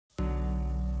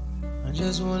I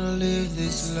just wanna live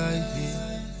this life,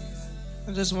 yeah.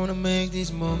 I just wanna make these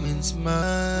moments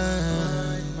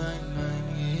mine,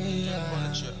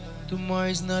 yeah. Tomorrow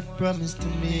is not promised to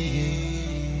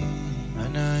me, yeah.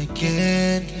 And I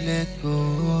can't let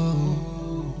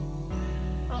go.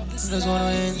 I just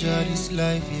wanna enjoy this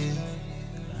life, yeah.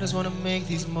 I just wanna make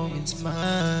these moments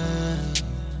mine.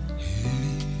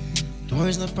 Tomorrow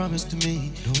is not promised to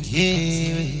me,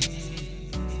 yeah.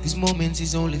 These moments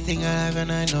is the only thing I have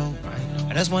and I know.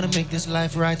 I just wanna make this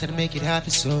life right and make it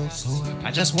happy, so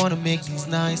I just wanna make things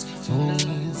nice. Oh,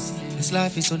 this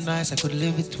life is so nice, I could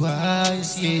live it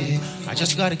twice, yeah. I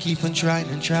just gotta keep on trying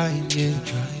and trying, yeah.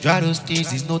 Dry those tears,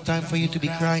 there's no time for you to be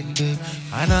crying, babe.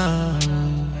 I know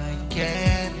I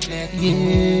can't let go.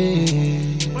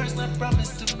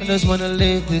 I just wanna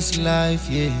live this life,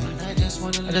 yeah. I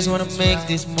just wanna make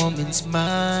these moments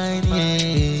mine,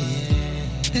 yeah.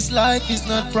 This life is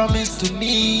not promised to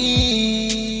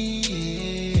me,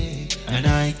 and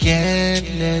I can't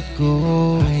let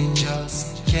go. I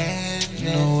just can't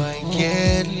I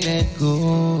can't let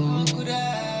go.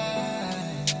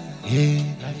 Yeah,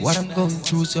 what I'm going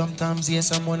through sometimes, yes,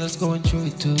 someone else going through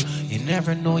it too. You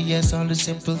never know, yes, all the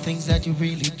simple things that you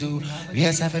really do.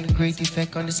 Yes, having a great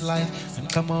effect on this life. And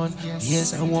come on,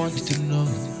 yes, I want you to know.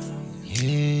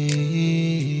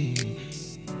 Yeah.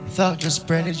 Thought just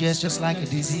spread it, yes, just like a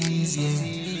disease,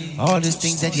 yeah. All these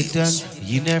things that you've done,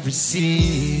 you never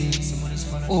see.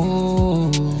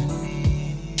 Oh,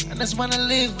 I just wanna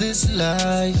live this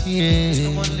life, yeah.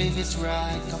 Come on, live it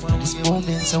right. Come on, these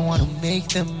moments, I wanna make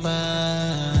them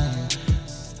mine.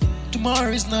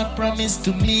 Tomorrow is not promised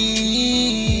to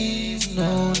me,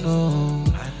 no, no.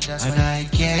 And I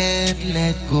can't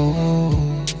let go.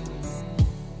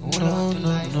 No,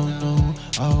 no, no, no.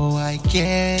 Oh, I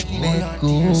can't let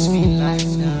go.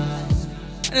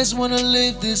 I just wanna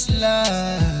live this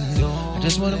life. I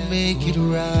just wanna make it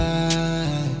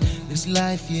right. This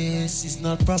life, yes, it's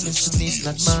not promised to me, it's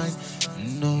not mine.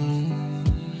 No,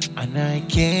 and I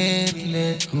can't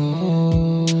let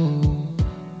go.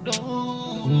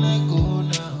 Don't let go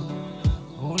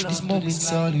now. This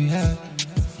moment's all you have.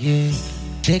 Yeah,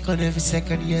 take on every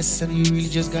second, yes, and you really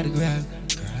just gotta grab.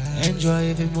 Enjoy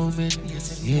every moment,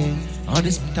 yeah. All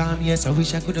this time, yes, I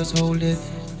wish I could just hold it.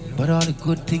 But all the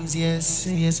good things, yes,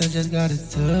 yes, I just gotta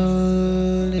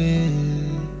tell it.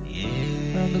 Yeah.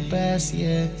 From the past,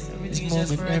 yeah. This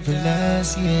moment never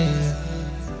lasts, yeah.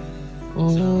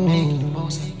 Oh,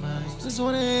 just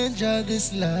wanna enjoy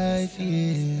this life,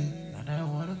 yeah. And I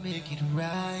wanna make it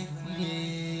right,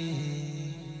 yeah.